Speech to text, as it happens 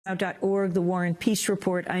Now.org, the War and Peace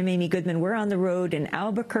Report. I'm Amy Goodman. We're on the road in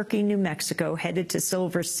Albuquerque, New Mexico, headed to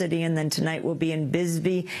Silver City, and then tonight we'll be in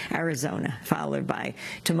Bisbee, Arizona, followed by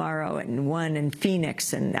tomorrow at 1 in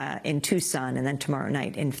Phoenix and in Tucson, and then tomorrow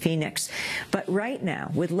night in Phoenix. But right now,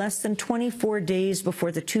 with less than 24 days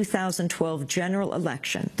before the 2012 general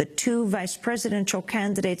election, the two vice presidential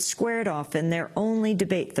candidates squared off in their only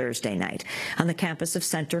debate Thursday night on the campus of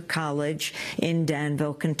Centre College in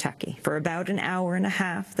Danville, Kentucky. For about an hour and a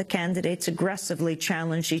half, the candidates aggressively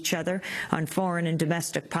challenged each other on foreign and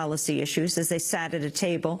domestic policy issues as they sat at a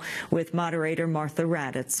table with moderator Martha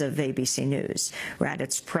Raddatz of ABC News.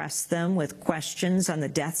 Raddatz pressed them with questions on the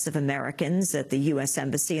deaths of Americans at the U.S.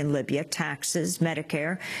 Embassy in Libya, taxes,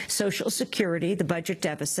 Medicare, Social Security, the budget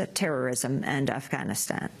deficit, terrorism, and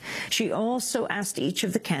Afghanistan. She also asked each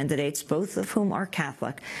of the candidates, both of whom are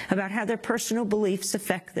Catholic, about how their personal beliefs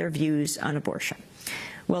affect their views on abortion.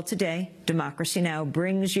 Well, today, Democracy Now!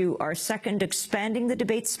 Brings you our second Expanding the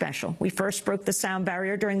Debate special. We first broke the sound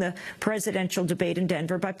barrier during the presidential debate in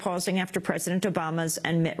Denver by pausing after President Obama's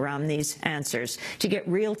and Mitt Romney's answers to get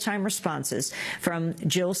real-time responses from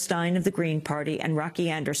Jill Stein of the Green Party and Rocky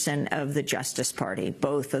Anderson of the Justice Party,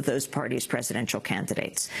 both of those parties' presidential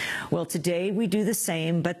candidates. Well, today we do the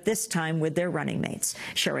same, but this time with their running mates.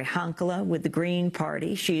 Cheri Honkala with the Green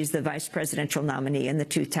Party. She's the vice presidential nominee in the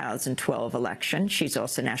 2012 election. She's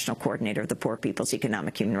also national coordinator of the Poor People's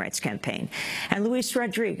Economic Human Rights Campaign. And Luis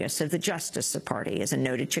Rodriguez of the Justice Party is a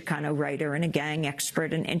noted Chicano writer and a gang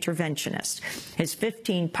expert and interventionist. His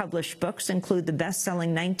 15 published books include the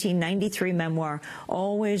best-selling 1993 memoir,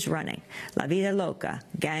 Always Running, La Vida Loca,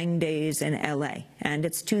 Gang Days in L.A., and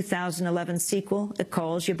its 2011 sequel, It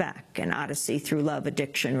Calls You Back, an odyssey through love,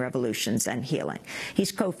 addiction, revolutions, and healing.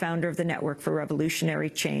 He's co-founder of the Network for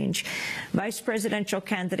Revolutionary Change. Vice presidential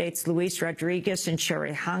candidates Luis Rodriguez and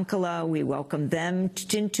Cheri Honkala, we welcome them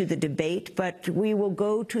into the debate, but we will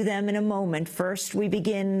go to them in a moment. First, we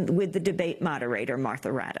begin with the debate moderator, Martha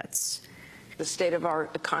Raddatz. The state of our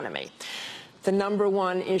economy. The number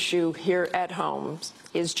one issue here at home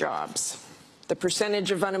is jobs. The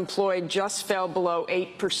percentage of unemployed just fell below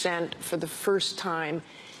 8% for the first time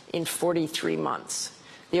in 43 months.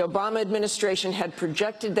 The Obama administration had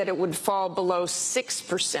projected that it would fall below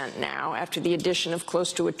 6% now after the addition of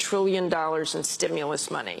close to $1 trillion in stimulus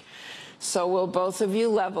money. So will both of you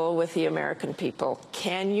level with the American people?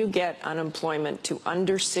 Can you get unemployment to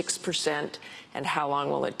under 6%, and how long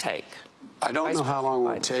will it take? I don't know how long it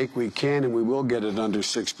will take. We can and we will get it under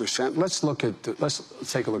 6%. Let's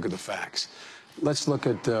take a look at the facts. Let's look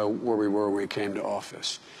at where we were when we came to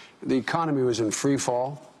office. The economy was in free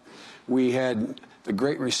fall. We had the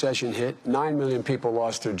Great Recession hit. 9 million people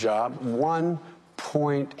lost their job.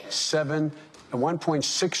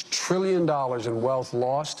 $1.6 trillion in wealth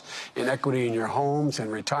lost in equity in your homes and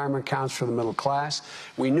retirement accounts for the middle class.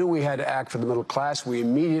 We knew we had to act for the middle class. We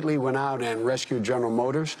immediately went out and rescued General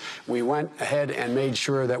Motors. We went ahead and made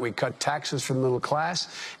sure that we cut taxes for the middle class.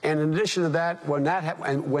 And in addition to that, when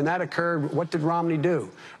that occurred, what did Romney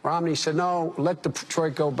do? Romney said, no, let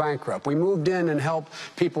Detroit go bankrupt. We moved in and helped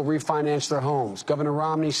people refinance their homes. Governor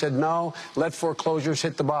Romney said, no, let foreclosures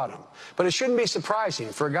hit the bottom. But it shouldn't be surprising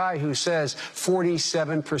for a guy who says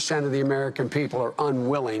 47% of the American people are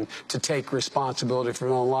unwilling to take responsibility for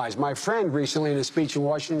their own lives. My friend recently in a speech in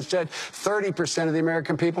Washington said 30% of the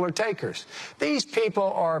American people are takers. These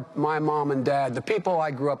people are my mom and dad, the people I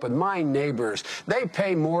grew up with, my neighbors. They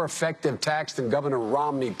pay more effective tax than Governor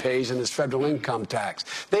Romney pays in his federal income tax.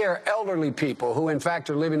 They are elderly people who, in fact,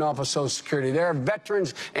 are living off of Social Security. There are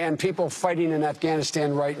veterans and people fighting in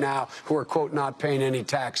Afghanistan right now who are, quote, not paying any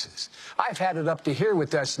taxes. I've had it up to here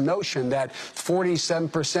with this notion that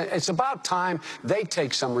 47%, it's about time they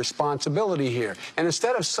take some responsibility here. And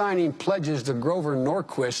instead of signing pledges to Grover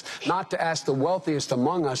Norquist not to ask the wealthiest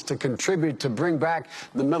among us to contribute to bring back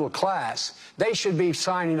the middle class, they should be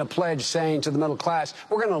signing a pledge saying to the middle class,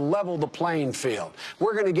 we're going to level the playing field.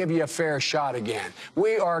 We're going to give you a fair shot again.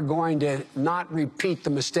 We are going to not repeat the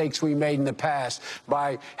mistakes we made in the past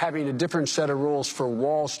by having a different set of rules for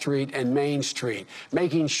Wall Street and Main Street,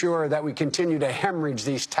 making sure that we continue to hemorrhage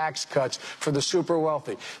these tax cuts for the super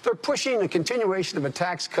wealthy. They're pushing a continuation of a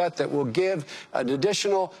tax cut that will give an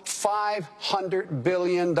additional $500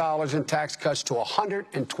 billion in tax cuts to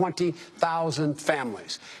 120,000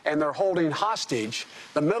 families. And they're holding hostage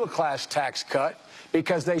the middle class tax cut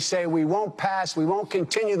because they say we won't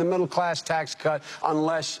continue the middle class tax cut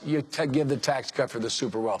unless you give the tax cut for the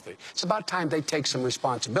super wealthy. It's about time they take some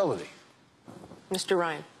responsibility. Mr.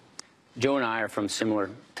 Ryan. Joe and I are from similar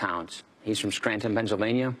towns. He's from Scranton,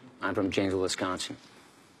 Pennsylvania. I'm from Janesville, Wisconsin.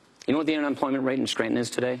 You know what the unemployment rate in Scranton is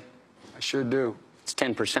today? I sure do. It's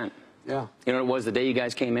 10%. Yeah. You know what it was the day you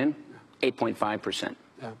guys came in? 8.5%.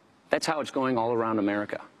 Yeah. That's how it's going all around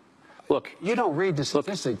America. Look. You don't read the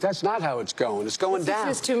statistics. That's not how it's going. It's going down.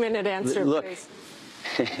 This is his 2-minute answer, Look. please.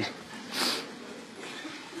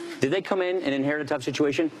 Did they come in and inherit a tough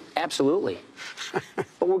situation? Absolutely.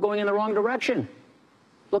 But we're going in the wrong direction.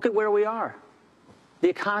 Look at where we are. The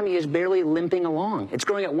economy is barely limping along. It's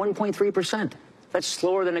growing at 1.3%. That's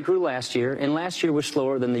slower than it grew last year, and last year was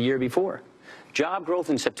slower than the year before. Job growth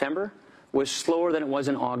in September was slower than it was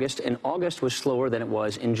in August, and August was slower than it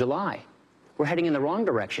was in July. We're heading in the wrong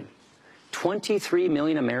direction. 23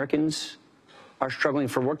 million Americans are struggling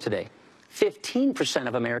for work today. 15%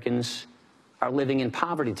 of Americans are living in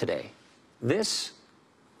poverty today. This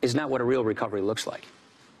is not what a real recovery looks like.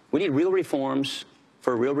 We need real reforms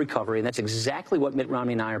for a real recovery, and that's exactly what Mitt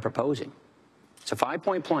Romney and I are proposing. It's a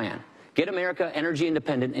 5-point plan. Get America energy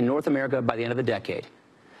independent in North America by the end of the decade.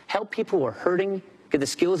 Help people who are hurting get the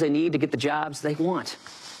skills they need to get the jobs they want.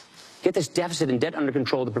 Get this deficit and debt under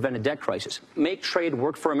control to prevent a debt crisis. Make trade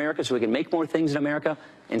work for America so we can make more things in America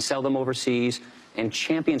and sell them overseas, and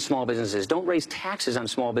champion small businesses. Don't raise taxes on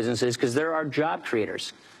small businesses because there are job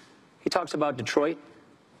creators. He talks about Detroit.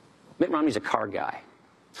 Mitt Romney's a car guy.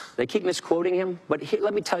 They keep misquoting him, but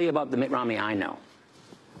let me tell you about the Mitt Romney I know.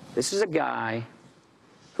 This is a guy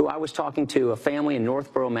who I was talking to, a family in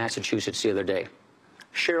Northborough, Massachusetts the other day,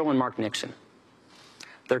 Cheryl and Mark Nixon.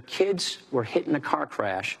 Their kids were hit in a car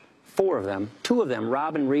crash. 4 of them, 2 of them,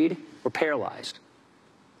 Rob and Reed, were paralyzed.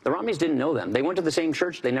 The Romneys didn't know them. They went to the same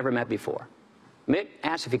church they never met before. Mitt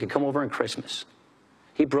asked if he could come over on Christmas.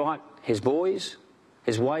 He brought his boys,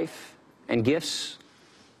 his wife, and gifts.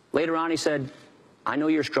 Later on, he said, I know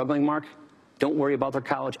you're struggling, Mark. Don't worry about their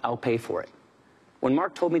college. I'll pay for it. When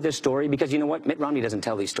Mark told me this story, because you know what? Mitt Romney doesn't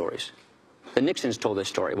tell these stories. The Nixons told this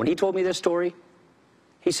story. When he told me this story,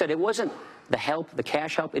 he said it wasn't the help, the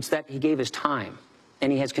cash help, it's that he gave his time,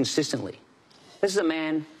 and he has consistently. This is a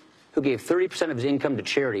man who gave 30% of his income to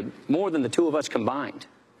charity, more than the 2 of us combined.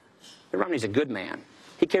 Mitt Romney's a good man.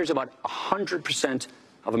 He cares about 100%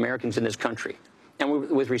 of Americans in this country.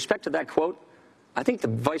 And with respect to that quote, I think the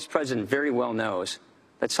vice president very well knows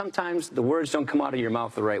that sometimes the words don't come out of your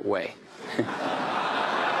mouth the right way. But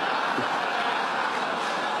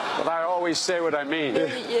I always say what I mean.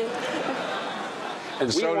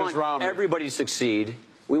 And so does Romney. We want everybody to succeed.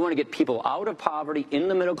 We want to get people out of poverty, in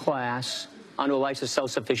the middle class, onto a life of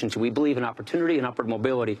self-sufficiency. We believe in opportunity and upward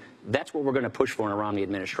mobility. That's what we're going to push for in a Romney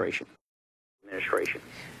administration.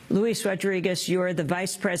 Luis Rodriguez, you're the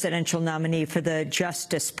vice presidential nominee for the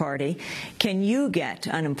Justice Party. Can you get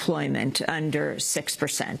unemployment under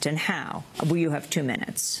 6%, and how? Well, you have 2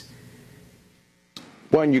 minutes.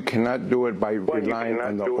 One, you cannot do it by relying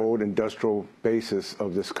on the old industrial basis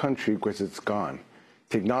of this country because it's gone.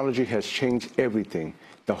 Technology has changed everything.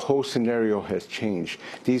 The whole scenario has changed.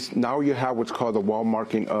 Now you have what's called the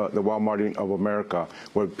Walmarting of America,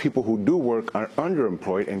 where people who do work are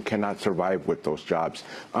underemployed and cannot survive with those jobs.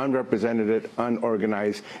 Unrepresented,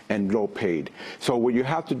 unorganized, and low paid. So what you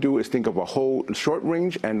have to do is think of a whole short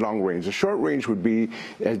range and long range. The short range would be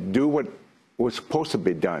do what was supposed to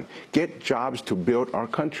be done. Get jobs to build our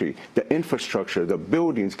country, the infrastructure, the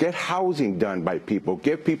buildings, get housing done by people,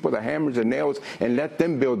 give people the hammers and nails and let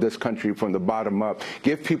them build this country from the bottom up.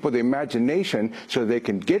 Give people the imagination so they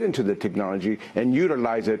can get into the technology and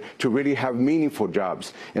utilize it to really have meaningful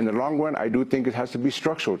jobs. In the long run, I do think it has to be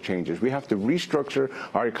structural changes. We have to restructure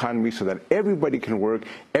our economy so that everybody can work,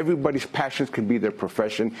 everybody's passions can be their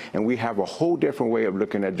profession, and we have a whole different way of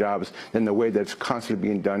looking at jobs than the way that's constantly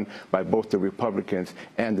being done by both the Republicans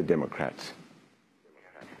and the Democrats.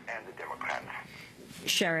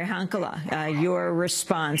 Cheri Honkala, your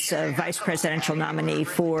response, vice presidential nominee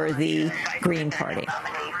for the Green Party.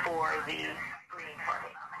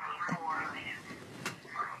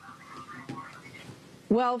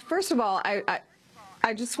 Well, first of all,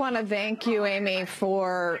 I just want to thank you, Amy,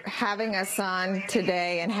 for having us on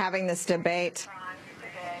today and having this debate.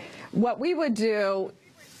 What we would do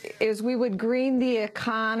is we would green the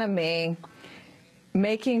economy,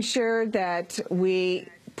 making sure that we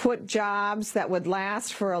put jobs that would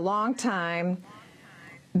last for a long time,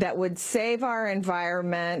 that would save our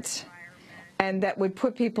environment, and that would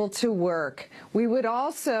put people to work. We would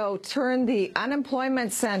also turn the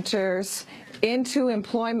unemployment centers into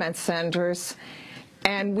employment centers,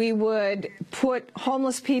 and we would put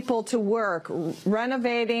homeless people to work,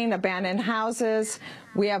 renovating abandoned houses.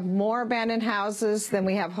 We have more abandoned houses than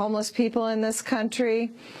we have homeless people in this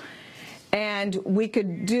country. And we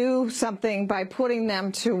could do something by putting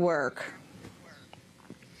them to work.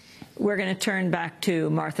 We're going to turn back to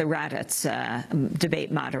Martha Raddatz,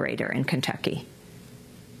 debate moderator in Kentucky.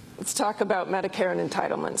 Let's talk about Medicare and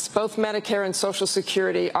entitlements. Both Medicare and Social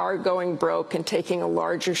Security are going broke and taking a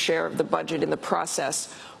larger share of the budget in the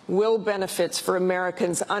process. Will benefits for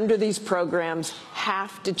Americans under these programs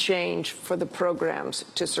have to change for the programs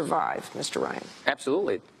to survive, Mr. Ryan?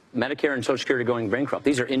 Absolutely. Medicare and Social Security going bankrupt.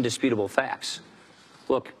 These are indisputable facts.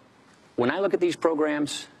 Look, when I look at these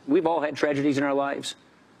programs, we've all had tragedies in our lives.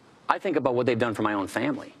 I think about what they've done for my own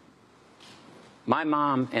family. My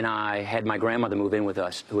mom and I had my grandmother move in with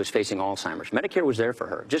us who was facing Alzheimer's. Medicare was there for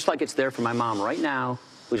her, just like it's there for my mom right now,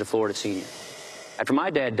 who's a Florida senior. After my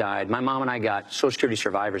dad died, my mom and I got Social Security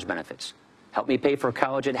survivors benefits. Helped me pay for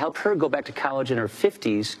college. It helped her go back to college in her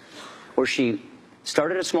 50s, where she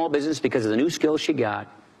started a small business because of the new skills she got.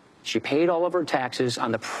 She paid all of her taxes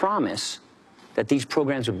on the promise that these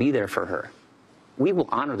programs would be there for her. We will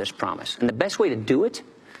honor this promise. And the best way to do it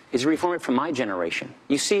is reform it for my generation.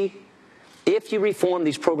 You see, if you reform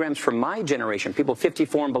these programs for my generation, people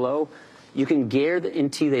 54 and below, you can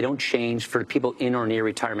guarantee they don't change for people in or near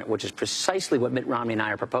retirement, which is precisely what Mitt Romney and I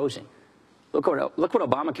are proposing. Look what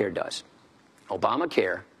Obamacare does.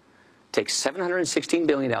 Obamacare takes $716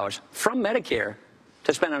 billion from Medicare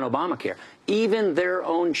to spend on Obamacare. Even their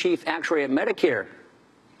own chief actuary at Medicare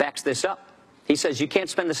backs this up. He says you can't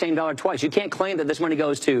spend the same dollar twice. You can't claim that this money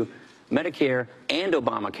goes to Medicare and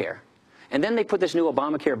Obamacare. And then they put this new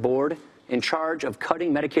Obamacare board in charge of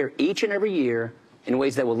cutting Medicare each and every year in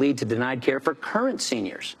ways that will lead to denied care for current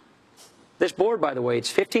seniors. This board, by the way, it's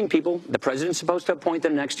 15 people. The president's supposed to appoint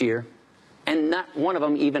them next year, and not one of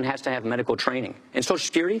them even has to have medical training. And Social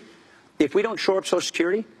Security, if we don't shore up Social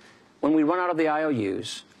Security, when we run out of the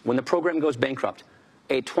IOUs, when the program goes bankrupt,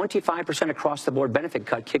 a 25% across-the-board benefit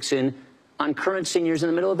cut kicks in on current seniors in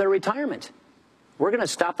the middle of their retirement. We're going to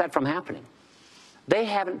stop that from happening. They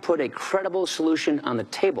haven't put a credible solution on the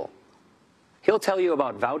table. He'll tell you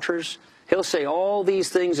about vouchers. He'll say all these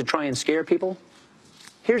things to try and scare people.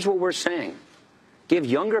 Here's what we're saying. Give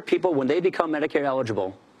younger people, when they become Medicare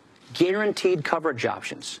eligible, guaranteed coverage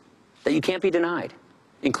options that you can't be denied,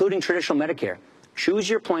 including traditional Medicare. Choose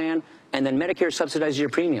your plan, and then Medicare subsidizes your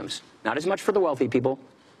premiums. Not as much for the wealthy people,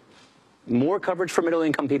 more coverage for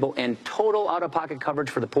middle-income people, and total out-of-pocket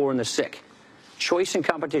coverage for the poor and the sick. Choice and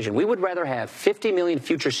competition. We would rather have 50 million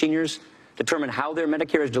future seniors determine how their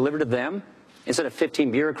Medicare is delivered to them instead of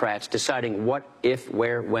 15 bureaucrats deciding what, if,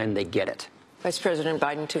 where, when they get it. Vice President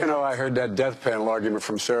Biden, too. You know, I heard that death panel argument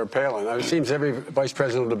from Sarah Palin. It seems every vice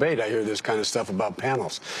presidential debate I hear this kind of stuff about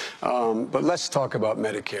panels. But let's talk about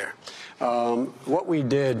Medicare. What we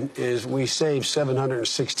did is we saved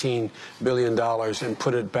 $716 billion and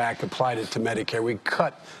put it back, applied it to Medicare. We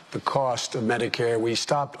cut the cost of Medicare. We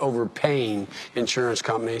stopped overpaying insurance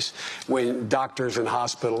companies, when doctors and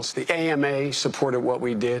hospitals. The AMA supported what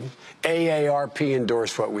we did. AARP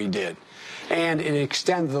endorsed what we did. And it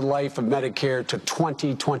extended the life of Medicare to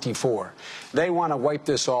 2024. They want to wipe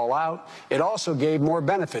this all out. It also gave more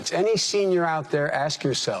benefits. Any senior out there, ask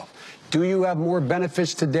yourself, do you have more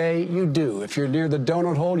benefits today? You do. If you're near the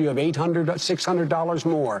donut hole, you have $800, $600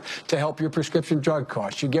 more to help your prescription drug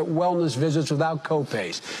costs. You get wellness visits without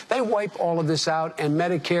copays. They wipe all of this out, and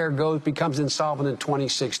Medicare becomes insolvent in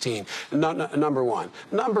 2016. Number one.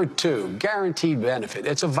 Number two, guaranteed benefit.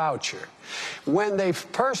 It's a voucher. When they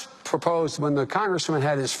first proposed, when the congressman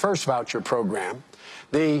had his first voucher program,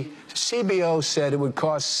 the CBO said it would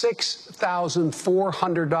cost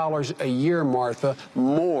 $6,400 a year, Martha,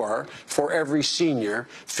 more for every senior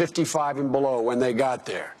 55 and below when they got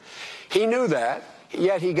there. He knew that,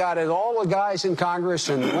 yet he got all the guys in Congress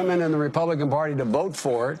and women in the Republican Party to vote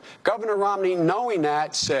for it. Governor Romney, knowing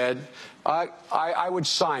that, said, I would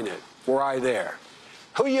sign it were I there.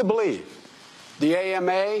 Who you believe? The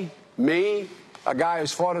AMA? Me? A guy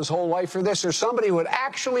who's fought his whole life for this, or somebody who would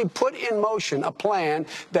actually put in motion a plan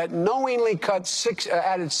that knowingly added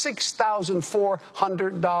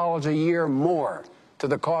 $6,400 a year more to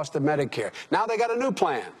the cost of Medicare. Now they got a new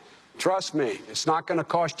plan. Trust me, it's not going to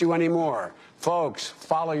cost you any more. Folks,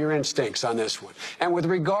 follow your instincts on this one. And with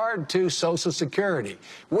regard to Social Security,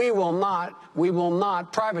 we will not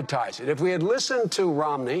privatize it. If we had listened to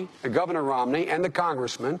Romney, Governor Romney, and the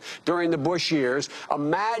congressman during the Bush years,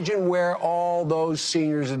 imagine where all those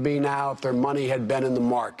seniors would be now if their money had been in the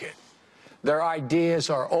market. Their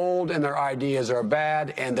ideas are old and their ideas are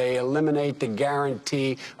bad, and they eliminate the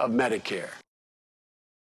guarantee of Medicare.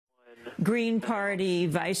 Green Party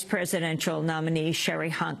Vice Presidential nominee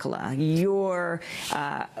Cheri Honkala, your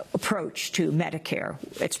approach to Medicare,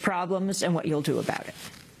 its problems, and what you'll do about it.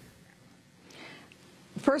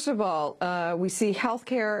 First of all, we see health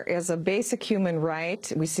care as a basic human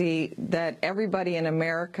right. We see that everybody in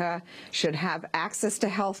America should have access to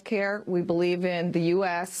health care. We believe in the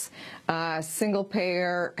U.S.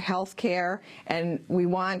 Single-payer health care, and we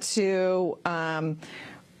want to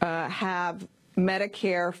have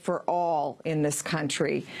Medicare for all in this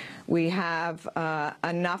country. We have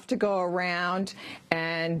enough to go around,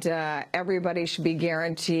 and everybody should be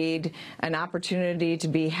guaranteed an opportunity to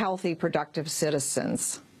be healthy, productive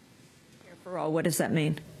citizens. For all, what does that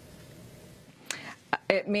mean?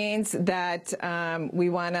 It means that we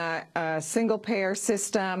want a single-payer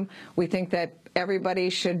system. We think that everybody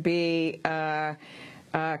should be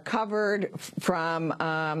covered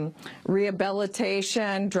from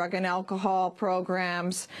rehabilitation, drug and alcohol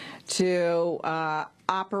programs, to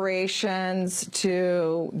operations,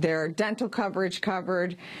 to their dental coverage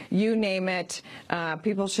covered, you name it.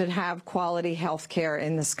 People should have quality health care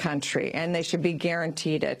in this country, and they should be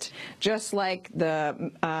guaranteed it, just like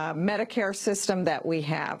the Medicare system that we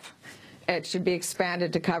have. It should be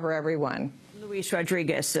expanded to cover everyone. Luis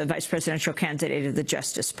Rodriguez, the vice presidential candidate of the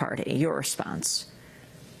Justice Party, your response.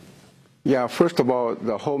 Yeah, first of all,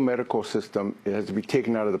 the whole medical system has to be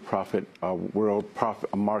taken out of the profit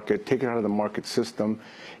market, taken out of the market system.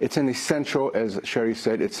 It's an essential, as Cheri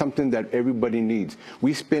said, it's something that everybody needs.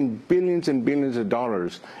 We spend billions and billions of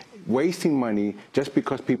dollars wasting money just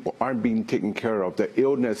because people aren't being taken care of, the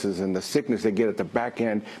illnesses and the sickness they get at the back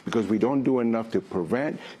end, because we don't do enough to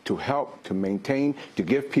prevent, to help, to maintain, to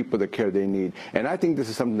give people the care they need. And I think this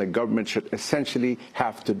is something the government should essentially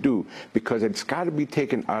have to do, because it's got to be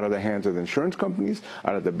taken out of the hands of the insurance companies,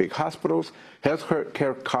 out of the big hospitals. Health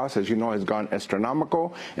care costs, as you know, has gone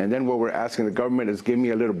astronomical. And then what we're asking the government is give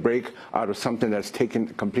me a little break out of something that's taken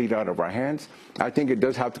completely out of our hands. I think it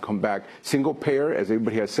does have to come back single payer, as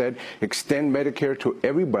everybody has said, extend Medicare to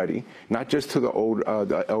everybody, not just to the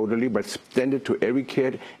elderly, but extend it to every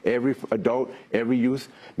kid, every adult, every youth.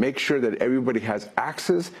 Make sure that everybody has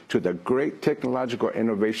access to the great technological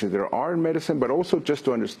innovations there are in medicine, but also just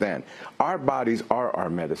to understand, our bodies are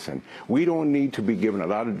our medicine. We don't need to be given a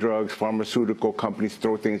lot of drugs, pharmaceutical companies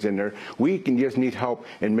throw things in there. We can just need help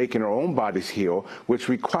in making our own bodies heal, which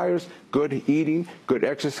requires good eating, good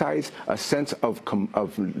exercise, a sense of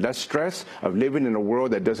less stress, of living in a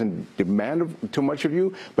world that doesn't demand too much of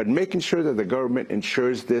you, but making sure that the government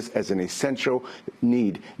ensures this as an essential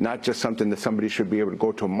need, not just something that somebody should be able to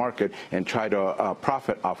go to a market and try to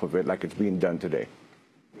profit off of it like it's being done today.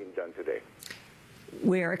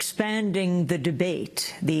 We're expanding the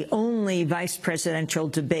debate, the only vice presidential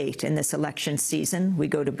debate in this election season. We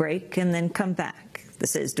go to break and then come back.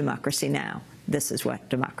 This is Democracy Now! This is what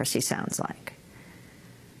democracy sounds like.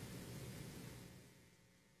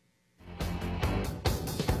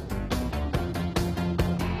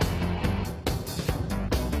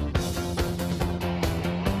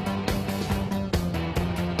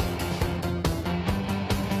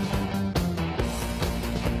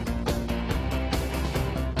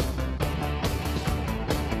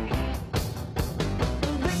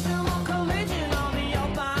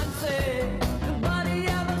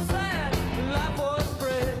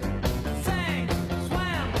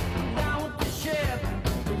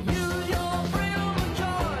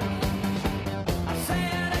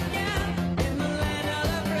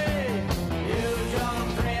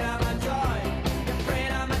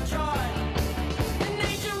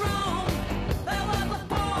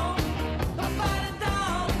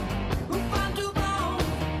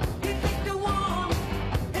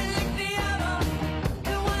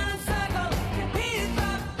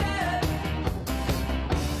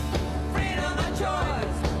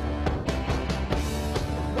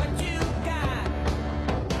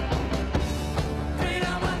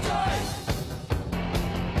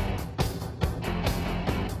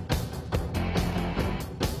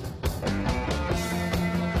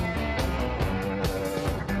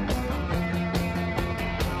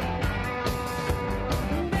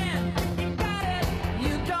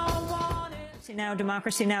 Now,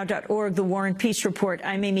 democracynow.org, the War and Peace Report.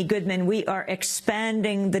 I'm Amy Goodman. We are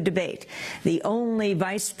expanding the debate, the only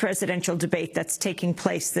vice presidential debate that's taking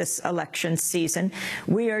place this election season.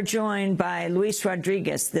 We are joined by Luis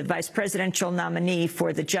Rodriguez, the vice presidential nominee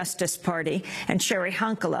for the Justice Party, and Cheri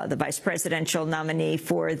Honkala, the vice presidential nominee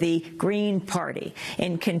for the Green Party.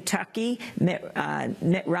 In Kentucky, Mitt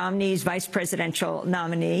Romney's vice presidential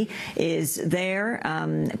nominee is there,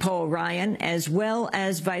 Paul Ryan, as well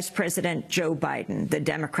as Vice President Joe Biden, the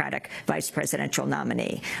Democratic vice presidential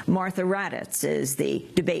nominee. Martha Raddatz is the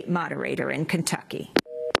debate moderator in Kentucky.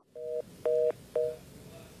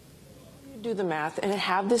 You do the math and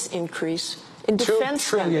have this increase In defense $2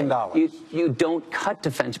 trillion. You don't cut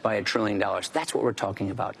defense by $1 trillion. That's what we're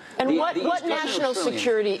talking about. And what national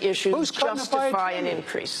security issues justify an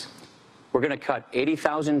increase? We're going to cut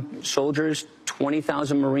 80,000 soldiers,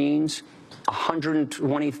 20,000 Marines,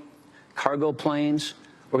 120 cargo planes.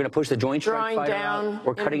 We're going to push the Joint Strike Fighter out.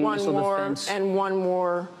 We're cutting missile defense. And one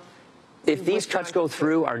more. If these cuts go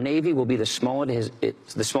through, our Navy will be the smallest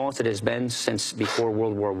it has been since before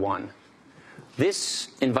World War I. This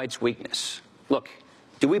invites weakness. Look,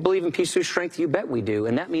 do we believe in peace through strength? You bet we do.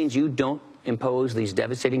 And that means you don't impose these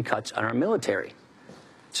devastating cuts on our military.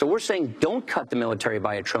 So we're saying don't cut the military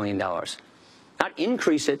by $1 trillion. Not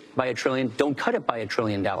increase it by $1 trillion. Don't cut it by $1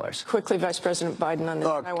 trillion. Quickly, Vice President Biden, on this.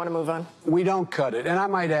 Look, I want to move on. We don't cut it. And I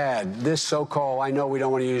might add, this so-called, I know we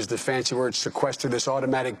don't want to use the fancy word sequester, this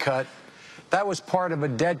automatic cut, that was part of a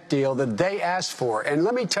debt deal that they asked for. And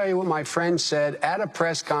let me tell you what my friend said at a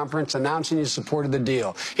press conference announcing his support of the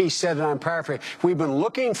deal. He said, and I'm paraphrasing, we've been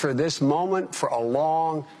looking for this moment for a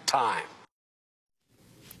long time.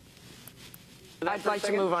 I'd like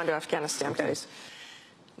to move on to Afghanistan, please.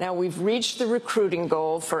 Now, we've reached the recruiting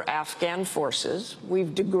goal for Afghan forces.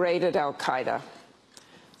 We've degraded al-Qaeda.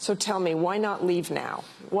 So tell me, why not leave now?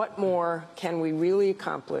 What more can we really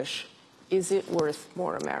accomplish? Is it worth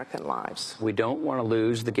more American lives? We don't want to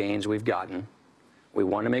lose the gains we've gotten. We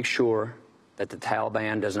want to make sure that the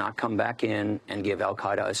Taliban does not come back in and give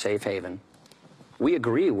al-Qaeda a safe haven. We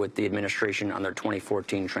agree with the administration on their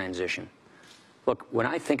 2014 transition. Look, when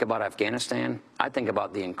I think about Afghanistan, I think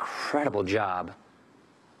about the incredible job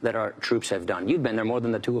that our troops have done. You've been there more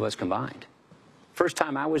than the two of us combined. First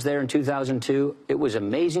time I was there in 2002, it was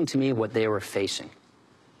amazing to me what they were facing.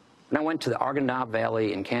 When I went to the Arghandab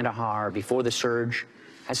Valley in Kandahar before the surge,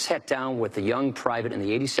 I sat down with a young private in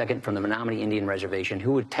the 82nd from the Menominee Indian Reservation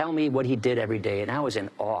who would tell me what he did every day, and I was in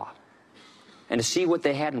awe. And to see what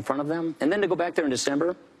they had in front of them, and then to go back there in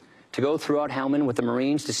December, to go throughout Helmand with the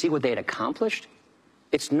Marines to see what they had accomplished,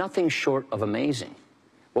 it's nothing short of amazing.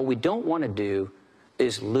 What we don't want to do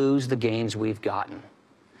is lose the gains we've gotten.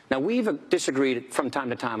 Now, we've disagreed from time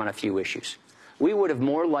to time on a few issues. We would have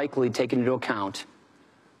more likely taken into account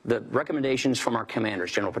the recommendations from our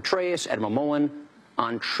commanders, General Petraeus, Admiral Mullen,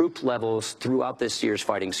 on troop levels throughout this year's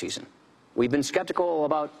fighting season. We've been skeptical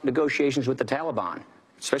about negotiations with the Taliban,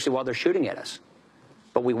 especially while they're shooting at us.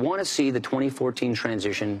 But we want to see the 2014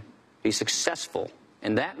 transition be successful,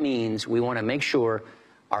 and that means we want to make sure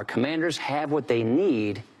our commanders have what they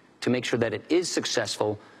need to make sure that it is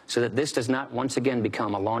successful so that this does not once again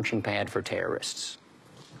become a launching pad for terrorists.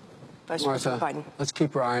 Vice President Biden. Let's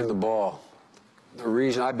keep our eye on the ball. The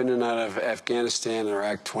reason I've been in and out of Afghanistan and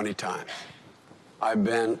Iraq 20 times. I've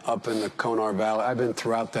been up in the Konar Valley. I've been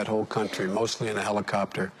throughout that whole country, mostly in a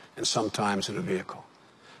helicopter and sometimes in a vehicle.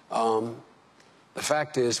 The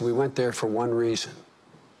fact is, we went there for one reason,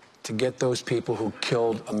 to get those people who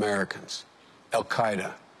killed Americans,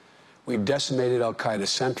 al-Qaeda. We've decimated al-Qaeda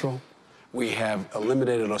Central. We have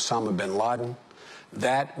eliminated Osama bin Laden.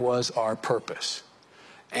 That was our purpose.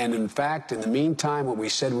 And in fact, in the meantime, what we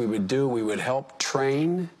said we would do, we would help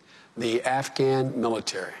train the Afghan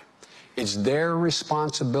military. It's their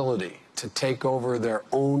responsibility to take over their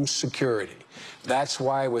own security. That's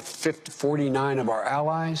why with 49 of our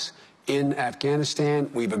allies in Afghanistan,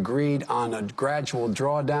 we've agreed on a gradual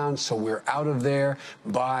drawdown, so we're out of there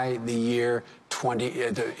by the year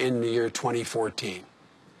 2014.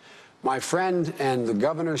 My friend and the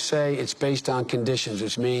governor say it's based on conditions,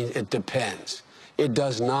 which means it depends. It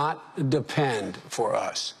does not depend for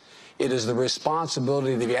us. It is the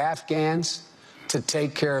responsibility of the Afghans to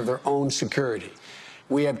take care of their own security.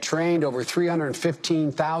 We have trained over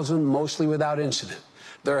 315,000, mostly without incident.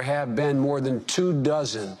 There have been more than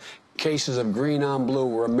 24 cases of green on blue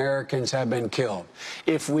where Americans have been killed.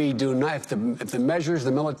 If we do not, if the measures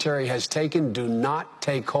the military has taken do not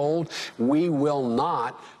take hold, we will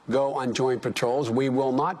not go on joint patrols. We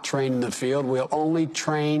will not train in the field. We'll only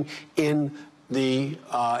train in the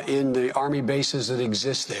Army bases that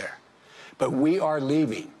exist there. But we are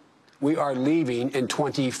leaving. We are leaving in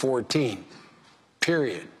 2014,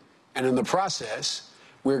 period. And in the process,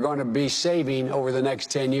 we're going to be saving over the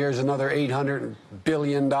next 10 years another $800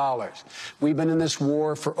 billion. We've been in this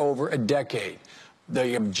war for over a decade.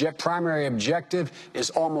 The primary objective is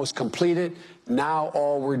almost completed. Now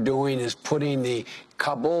all we're doing is putting the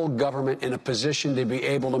Kabul government in a position to be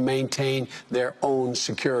able to maintain their own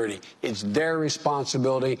security. It's their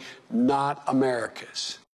responsibility, not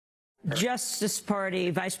America's. Justice Party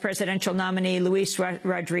Vice Presidential nominee Luis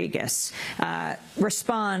Rodriguez,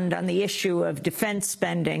 respond on the issue of defense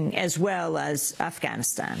spending as well as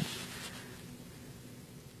Afghanistan.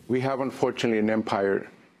 We have, unfortunately, an empire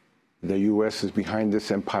The U.S. is behind this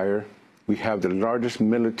empire. We have the largest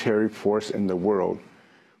military force in the world.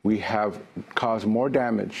 We have caused more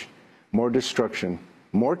damage, more destruction,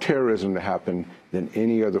 more terrorism to happen than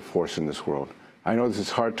any other force in this world. I know this is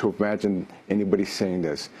hard to imagine anybody saying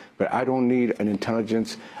this, but I don't need an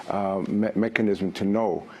intelligence mechanism to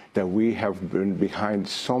know that we have been behind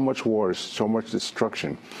so much wars, so much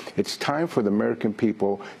destruction. It's time for the American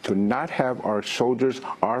people to not have our soldiers,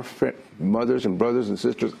 our mothers and brothers and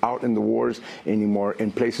sisters out in the wars anymore,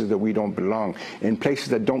 in places that we don't belong, in places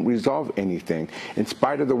that don't resolve anything. In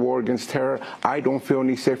spite of the war against terror, I don't feel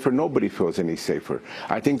any safer. Nobody feels any safer.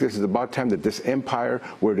 I think this is about time that this empire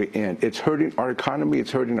were to end. It's hurting our economy.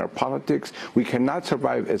 It's hurting our politics. We cannot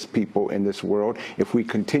survive as people in this world if we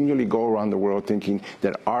continually go around the world thinking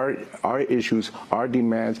that our issues, our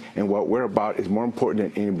demands, and what we're about is more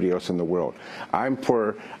important than anybody else in the world. I'm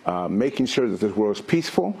for making sure that this world is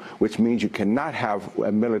peaceful, which means you cannot have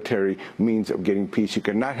a military means of getting peace. You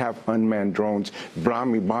cannot have unmanned drones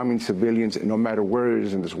bombing civilians no matter where it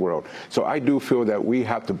is in this world. So I do feel that we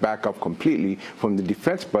have to back up completely from the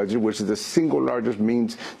defense budget, which is the single largest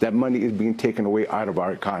means that money is being taken away out of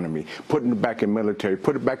our economy. Putting it back in military,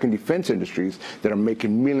 put it back in defense industries that are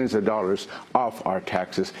making millions of dollars off our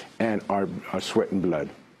taxes and our sweat and blood.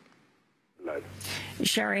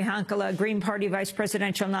 Cheri Honkala, Green Party vice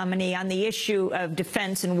presidential nominee, on the issue of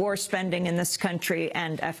defense and war spending in this country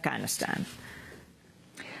and Afghanistan.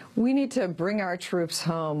 We need to bring our troops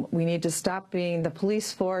home. We need to stop being the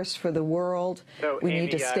police force for the world. So, we Amy,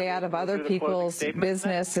 need to stay out of other people's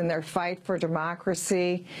business in their fight for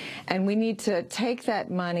democracy. And we need to take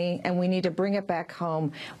that money and we need to bring it back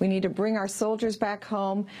home. We need to bring our soldiers back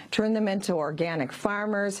home, turn them into organic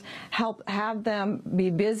farmers, have them be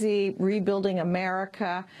busy rebuilding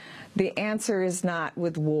America. The answer is not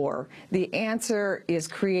with war. The answer is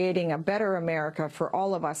creating a better America for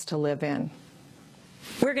all of us to live in.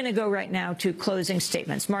 We're going to go right now to closing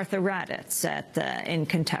statements. Martha Raddatz in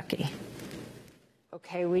Kentucky.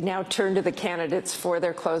 Okay, we now turn to the candidates for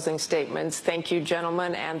their closing statements. Thank you,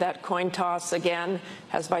 gentlemen. And that coin toss again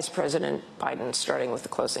has Vice President Biden starting with the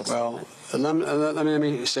closing statement. Well, let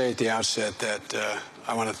me say at the outset that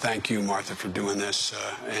I want to thank you, Martha, for doing this,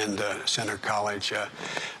 and Senator College.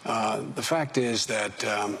 The fact is that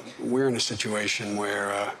we're in a situation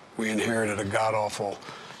where we inherited a god-awful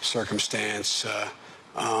circumstance.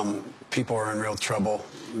 People are in real trouble.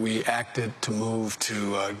 We acted to move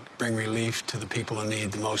to bring relief to the people who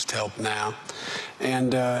need the most help now.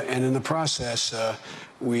 And in the process,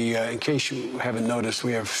 we, in case you haven't noticed,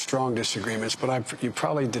 we have strong disagreements, but you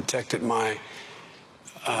probably detected my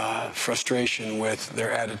frustration with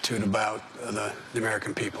their attitude about the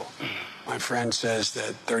American people. My friend says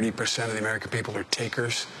that 30% of the American people are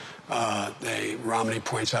takers. Romney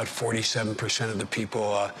points out 47% of the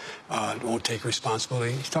people won't take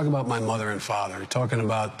responsibility. He's talking about my mother and father. He's talking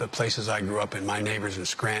about the places I grew up in, my neighbors in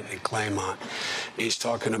Scranton and Claymont. He's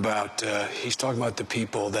talking about the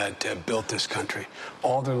people that built this country.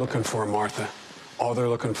 All they're looking for, Martha, all they're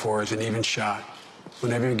looking for is an even shot.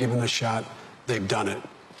 Whenever you give them a shot, they've done it.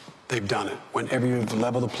 They've done it. Whenever you've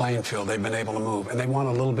leveled the playing field, they've been able to move. And they want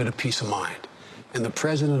a little bit of peace of mind. And the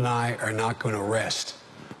president and I are not going to rest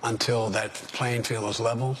until that playing field is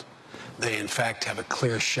leveled. They, in fact, have a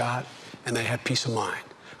clear shot, and they have peace of mind.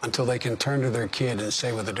 Until they can turn to their kid and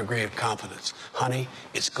say with a degree of confidence, honey,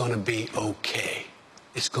 it's going to be okay.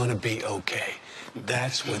 It's going to be okay.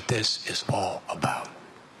 That's what this is all about.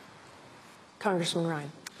 Congressman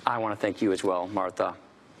Ryan. I want to thank you as well, Martha,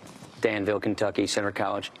 Danville, Kentucky, Senator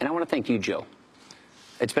College, and I want to thank you, Joe.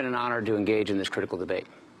 It's been an honor to engage in this critical debate.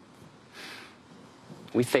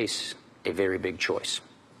 We face a very big choice.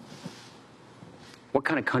 What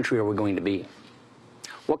kind of country are we going to be?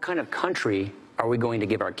 What kind of country are we going to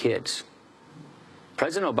give our kids?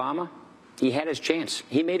 President Obama, he had his chance.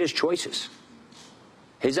 He made his choices.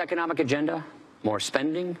 His economic agenda, more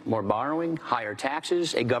spending, more borrowing, higher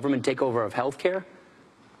taxes, a government takeover of health care.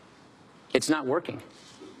 It's not working.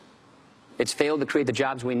 It's failed to create the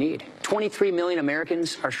jobs we need. 23 million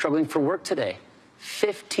Americans are struggling for work today.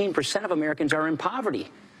 15% of Americans are in poverty.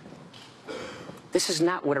 This is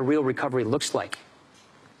not what a real recovery looks like.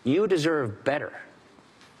 You deserve better.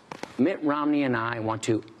 Mitt Romney and I want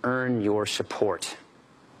to earn your support.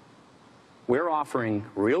 We're offering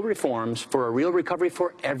real reforms for a real recovery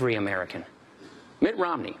for every American. Mitt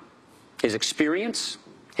Romney, his experience,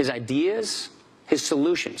 his ideas, his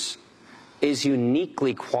solutions, is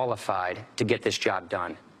uniquely qualified to get this job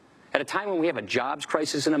done. At a time when we have a jobs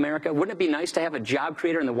crisis in America, wouldn't it be nice to have a job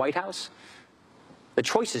creator in the White House? The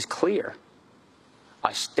choice is clear.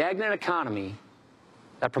 A stagnant economy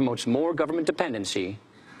that promotes more government dependency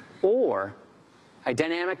or a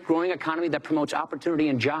dynamic, growing economy that promotes opportunity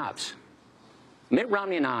and jobs. Mitt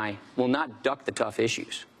Romney and I will not duck the tough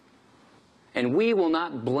issues. And we will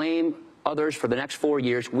not blame others for the next 4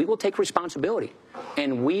 years. We will take responsibility.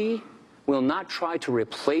 And we will not try to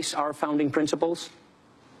replace our founding principles.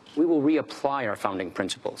 We will reapply our founding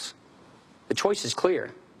principles. The choice is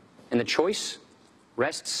clear, and the choice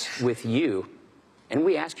rests with you. And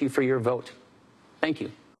we ask you for your vote. Thank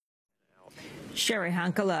you. Cheri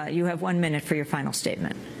Honkala, you have 1 minute for your final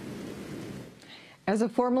statement. As a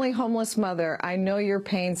formerly homeless mother, I know your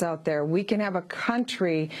pains out there. We can have a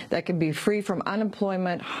country that can be free from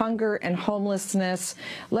unemployment, hunger, and homelessness.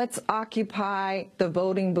 Let's occupy the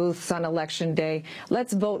voting booths on Election Day.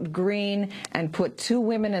 Let's vote green and put 2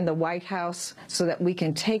 women in the White House so that we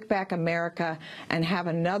can take back America and have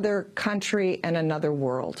another country and another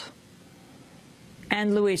world.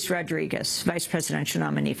 And Luis Rodriguez, Vice Presidential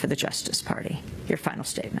nominee for the Justice Party. Your final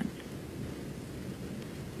statement.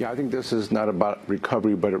 Yeah, I think this is not about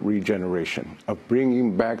recovery, but a regeneration, of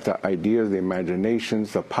bringing back the ideas, the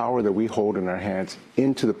imaginations, the power that we hold in our hands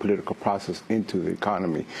into the political process, into the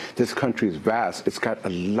economy. This country is vast. It's got a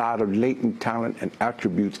lot of latent talent and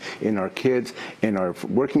attributes in our kids, in our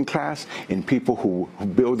working class, in people who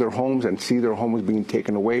build their homes and see their homes being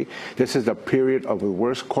taken away. This is a period of the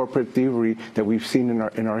worst corporate thievery that we've seen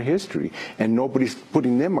in our history, and nobody's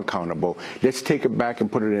putting them accountable. Let's take it back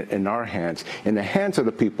and put it in our hands, in the hands of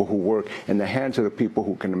the people who work, in the hands of the people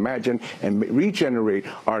who can imagine and regenerate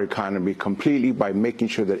our economy completely by making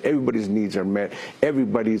sure that everybody's needs are met,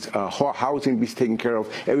 everybody's housing is taken care of,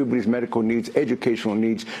 everybody's medical needs, educational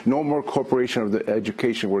needs. No more corporation of the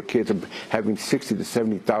education where kids are having $60,000 to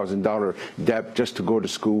 $70,000 debt just to go to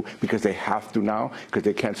school because they have to now, because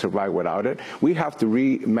they can't survive without it. We have to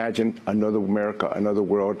reimagine another America, another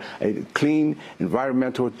world, a clean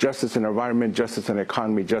environmental justice in our environment, justice in our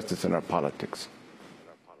economy, justice in our politics.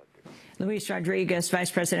 Luis Rodriguez,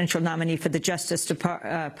 Vice Presidential nominee for the Justice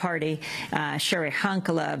Party. Cheri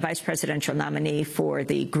Honkala, Vice Presidential nominee for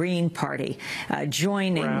the Green Party.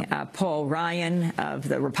 Joining Paul Ryan of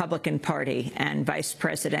the Republican Party and Vice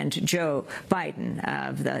President Joe Biden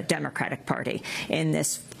of the Democratic Party in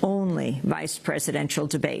this only vice presidential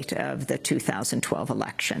debate of the 2012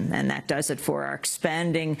 election. And that does it for our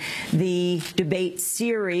Expanding the Debate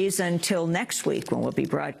series until next week, when we'll be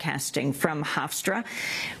broadcasting from Hofstra.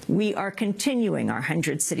 We are continuing our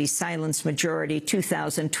 100-City Silence Majority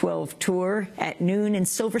 2012 tour at noon in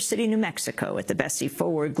Silver City, New Mexico at the Bessie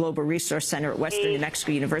Forward Global Resource Center at Western New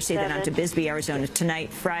Mexico University, then on to Bisbee, Arizona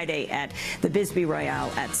tonight, Friday at the Bisbee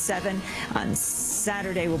Royale at 7. On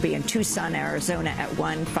Saturday, we'll be in Tucson, Arizona at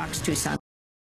 1, Fox Tucson.